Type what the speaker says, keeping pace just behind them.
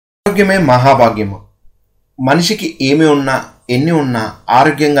ఆరోగ్యమే మహాభాగ్యము. మనిషికి ఏమి ఉన్నా ఎన్ని ఉన్నా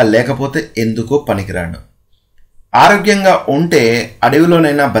ఆరోగ్యంగా లేకపోతే ఎందుకో పనికిరాడు. ఆరోగ్యంగా ఉంటే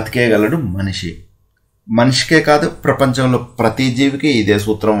అడవిలోనైనా బతికేయగలడు మనిషి. మనిషికే కాదు, ప్రపంచంలో ప్రతి జీవికి ఇదే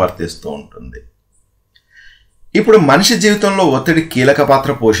సూత్రం వర్తిస్తూ ఉంటుంది. ఇప్పుడు మనిషి జీవితంలో ఒత్తిడి కీలక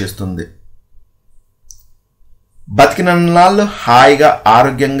పాత్ర పోషిస్తుంది. బతికినన్నాళ్ళు హాయిగా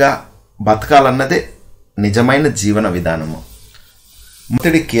ఆరోగ్యంగా బతకాలన్నదే నిజమైన జీవన విధానము.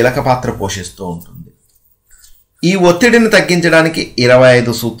 ఒత్తిడి కీలక పాత్ర పోషిస్తూ ఉంటుంది. ఈ ఒత్తిడిని తగ్గించడానికి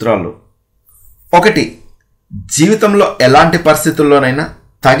 25 సూత్రాలు. 1. జీవితంలో ఎలాంటి పరిస్థితుల్లోనైనా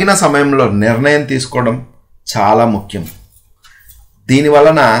తగిన సమయంలో నిర్ణయం తీసుకోవడం చాలా ముఖ్యం.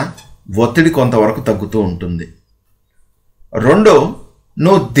 దీనివలన ఒత్తిడి కొంతవరకు తగ్గుతూ ఉంటుంది. 2.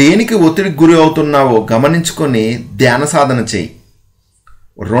 నువ్వు దేనికి ఒత్తిడికి గురి అవుతున్నావో గమనించుకొని ధ్యాన సాధన చేయి.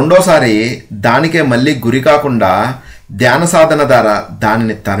 రెండోసారి దానికే మళ్ళీ గురి కాకుండా ధ్యాన సాధన ద్వారా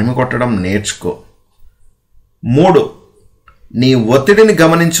దానిని తరిమి కొట్టడం నేర్చుకో. 3. నీ ఒత్తిడిని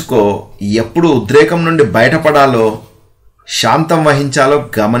గమనించుకో. ఎప్పుడు ఉద్రేకం నుండి బయటపడాలో, శాంతం వహించాలో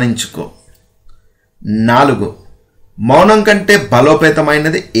గమనించుకో. 4. మౌనం కంటే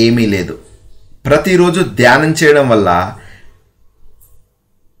బలోపేతమైనది ఏమీ లేదు. ప్రతిరోజు ధ్యానం చేయడం వల్ల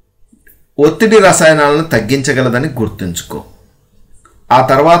ఒత్తిడి రసాయనాలను తగ్గించగలదని గుర్తుంచుకో. ఆ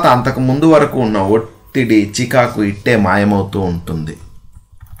తర్వాత అంతకు ముందు వరకు ఉన్న ఒత్తిడి, చికాకు ఇట్టే మాయమవుతూ ఉంటుంది.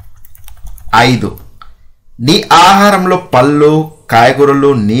 5. నీ ఆహారంలో పళ్ళు,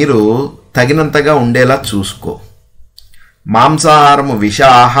 కాయగూరలు, నీరు తగినంతగా ఉండేలా చూసుకో. మాంసాహారము విష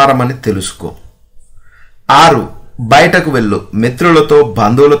ఆహారం అని తెలుసుకో. 6. బయటకు వెళ్ళు. మిత్రులతో,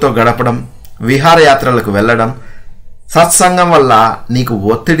 బంధువులతో గడపడం, విహారయాత్రలకు వెళ్ళడం, సత్సంగం వల్ల నీకు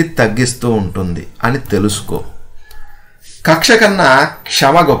ఒత్తిడి తగ్గిస్తూ ఉంటుంది అని తెలుసుకో. కక్ష కన్నా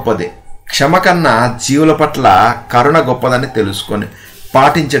క్షమ గొప్పది. క్షమ కన్నా జీవుల పట్ల కరుణ గొప్పదని తెలుసుకొని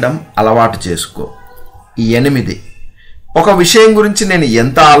పాటించడం అలవాటు చేసుకో. 8. ఒక విషయం గురించి నేను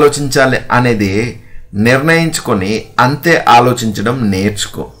ఎంత ఆలోచించాలి అనేది నిర్ణయించుకొని అంతే ఆలోచించడం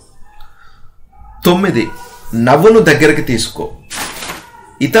నేర్చుకో. 9. నవ్వును దగ్గరికి తీసుకో.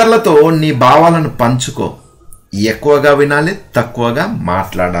 ఇతరులతో నీ భావాలను పంచుకో. ఎక్కువగా వినాలి, తక్కువగా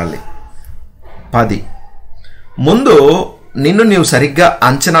మాట్లాడాలి. 10. ముందు నిన్ను నీవు సరిగ్గా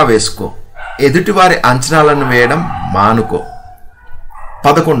అంచనా వేసుకో. ఎదుటివారి అంచనాలను వేయడం మానుకో.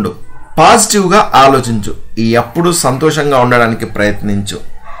 11. పాజిటివ్గా ఆలోచించు. ఎప్పుడూ సంతోషంగా ఉండడానికి ప్రయత్నించు.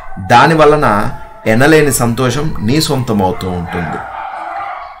 దానివలన ఎనలేని సంతోషం నీ సొంతమవుతూ ఉంటుంది.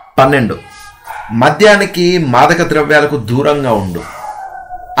 12. మద్యానికి, మాదక ద్రవ్యాలకు దూరంగా ఉండు.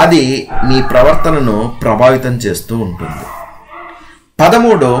 అది నీ ప్రవర్తనను ప్రభావితం చేస్తూ ఉంటుంది.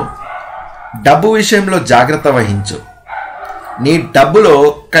 13. డబ్బు విషయంలో జాగ్రత్త వహించు. నీ డబ్బులో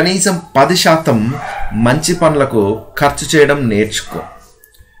కనీసం 10% మంచి పనులకు ఖర్చు చేయడం నేర్చుకో.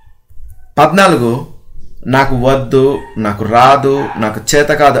 14. నాకు వద్దు, నాకు రాదు, నాకు చేత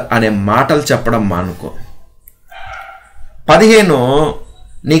కాదు అనే మాటలు చెప్పడం మానుకో. 15.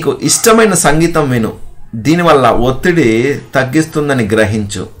 నీకు ఇష్టమైన సంగీతం విను. దీనివల్ల ఒత్తిడి తగ్గిస్తుందని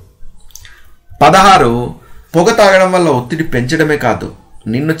గ్రహించు. 16. పొగ తాగడం వల్ల ఒత్తిడి పెంచడమే కాదు,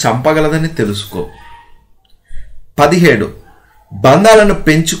 నిన్ను చంపగలదని తెలుసుకో. 17. బంధాలను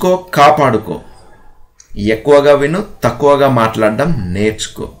పెంచుకో, కాపాడుకో. ఎక్కువగా విను, తక్కువగా మాట్లాడడం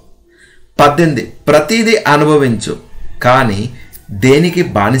నేర్చుకో. 18. ప్రతిదీ అనుభవించు, కానీ దేనికి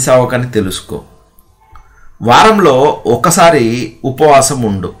బానిసవకని తెలుసుకో. వారంలో ఒకసారి ఉపవాసం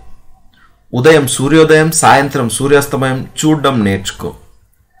ఉండు. ఉదయం సూర్యోదయం, సాయంత్రం సూర్యాస్తమయం చూడడం నేర్చుకో.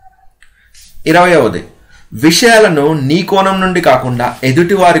 20. విషయాలను నీ కోణం నుండి కాకుండా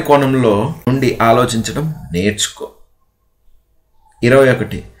ఎదుటివారి కోణంలో నుండి ఆలోచించడం నేర్చుకో.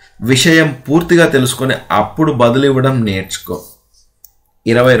 21. విషయం పూర్తిగా తెలుసుకొని అప్పుడు బదులివ్వడం నేర్చుకో.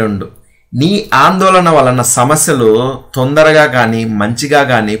 22. నీ ఆందోళన వలన సమస్యలు తొందరగా కానీ మంచిగా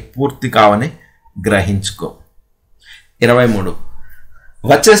కానీ పూర్తి కావని గ్రహించుకో. 23.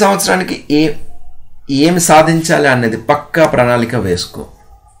 వచ్చే సంవత్సరానికి ఏమి సాధించాలి అనేది పక్కా ప్రణాళిక వేసుకో.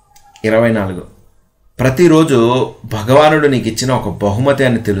 24. ప్రతిరోజు భగవానుడు నీకు ఇచ్చిన ఒక బహుమతి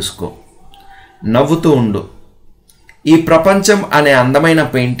అని తెలుసుకో. నవ్వుతూ ఉండు. ఈ ప్రపంచం అనే అందమైన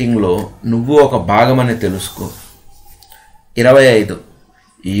పెయింటింగ్లో నువ్వు ఒక భాగమని తెలుసుకో. 25.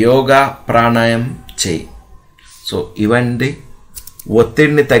 యోగా, ప్రాణాయామం చేయి. సో ఇవండి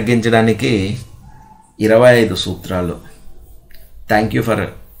ఒత్తిడిని తగ్గించడానికి 25 సూత్రాలు. Thank you for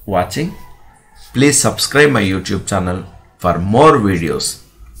watching. Please subscribe my YouTube channel for more videos.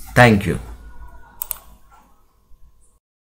 Thank you.